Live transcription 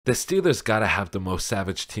The Steelers gotta have the most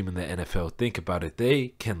savage team in the NFL. Think about it.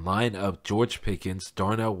 They can line up George Pickens,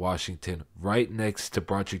 Darnell Washington right next to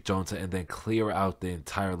Broderick Jones and then clear out the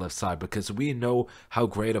entire left side because we know how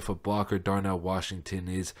great of a blocker Darnell Washington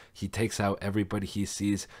is. He takes out everybody he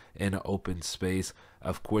sees in an open space.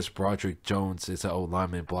 Of course, Broderick Jones is an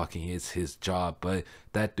O-lineman, blocking is his job, but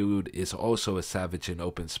that dude is also a savage in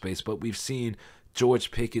open space. But we've seen George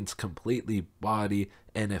Pickens completely body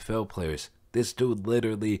NFL players. This dude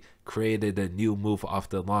literally created a new move off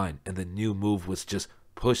the line, and the new move was just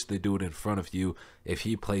push the dude in front of you if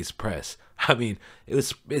he plays press. I mean,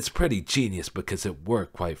 it's pretty genius because it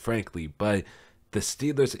worked, quite frankly. But the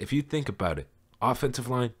Steelers, if you think about it, offensive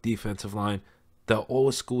line, defensive line, the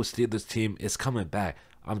old school Steelers team is coming back.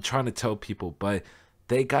 I'm trying to tell people, but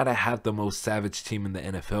they gotta have the most savage team in the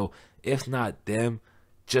NFL. If not them,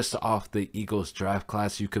 just off the Eagles draft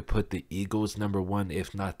class, you could put the Eagles #1,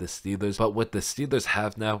 if not the Steelers. But what the Steelers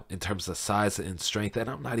have now in terms of size and strength, and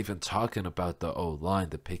I'm not even talking about the O-line,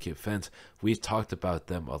 the picket fence. We've talked about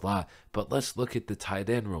them a lot. But let's look at the tight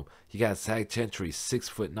end room. You got Zach Gentry,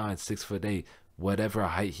 6'9", 6'8", whatever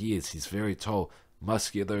height he is. He's very tall,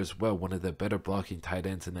 muscular as well, one of the better blocking tight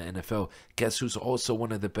ends in the NFL. Guess who's also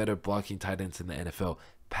one of the better blocking tight ends in the NFL?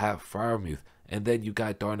 Pat Freiermuth. And then you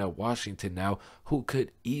got Darnell Washington now, who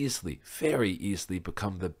could easily, very easily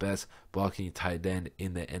become the best blocking tight end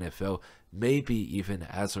in the NFL, maybe even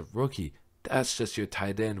as a rookie. That's just your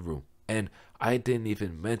tight end room. And I didn't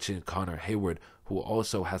even mention Connor Hayward, who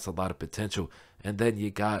also has a lot of potential. And then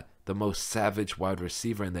you got the most savage wide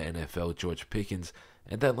receiver in the NFL, George Pickens.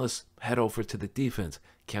 And then let's head over to the defense.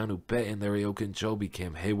 Keanu Benton, Larry Ogunjobi,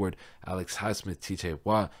 Cam Hayward, Alex Highsmith, TJ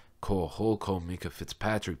Watt, Cole Holcomb, Minka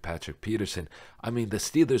Fitzpatrick, Patrick Peterson. I mean, the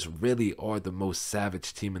Steelers really are the most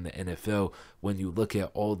savage team in the NFL when you look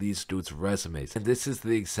at all these dudes' resumes. And this is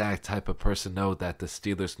the exact type of personnel that the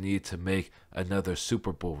Steelers need to make another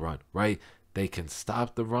Super Bowl run, right? They can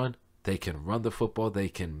stop the run, they can run the football, they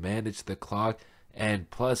can manage the clock,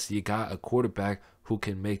 and plus you got a quarterback who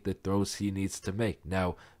can make the throws he needs to make.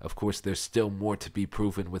 Now, of course, there's still more to be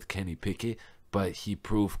proven with Kenny Pickett, but he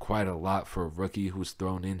proved quite a lot for a rookie who's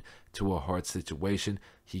thrown into a hard situation.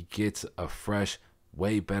 He gets a fresh,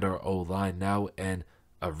 way better O-line now and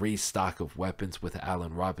a restock of weapons with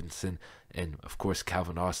Allen Robinson and, of course,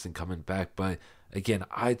 Calvin Austin coming back. But again,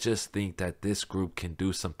 I just think that this group can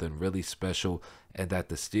do something really special and that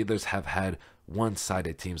the Steelers have had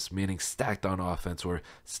one-sided teams, meaning stacked on offense or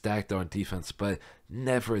stacked on defense, but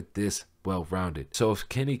never this well-rounded. So if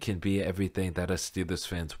Kenny can be everything that us Steelers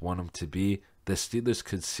fans want him to be, the Steelers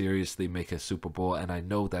could seriously make a Super Bowl, and I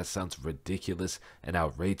know that sounds ridiculous and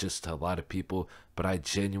outrageous to a lot of people, but I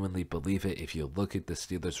genuinely believe it. If you look at the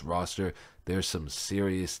Steelers roster, there's some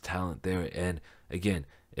serious talent there, and again,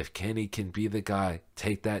 if Kenny can be the guy,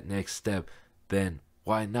 take that next step, then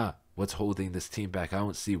why not? What's holding this team back? I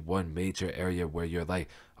don't see one major area where you're like,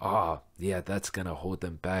 oh, yeah, that's going to hold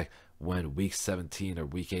them back when week 17 or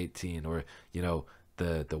week 18 or, you know,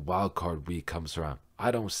 the wild card week comes around. I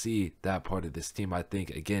don't see that part of this team. I think,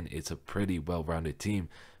 again, it's a pretty well-rounded team.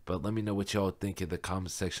 But let me know what y'all think in the comment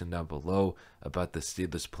section down below about the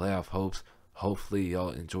Steelers playoff hopes. Hopefully y'all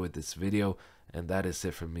enjoyed this video. And that is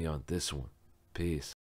it for me on this one. Peace.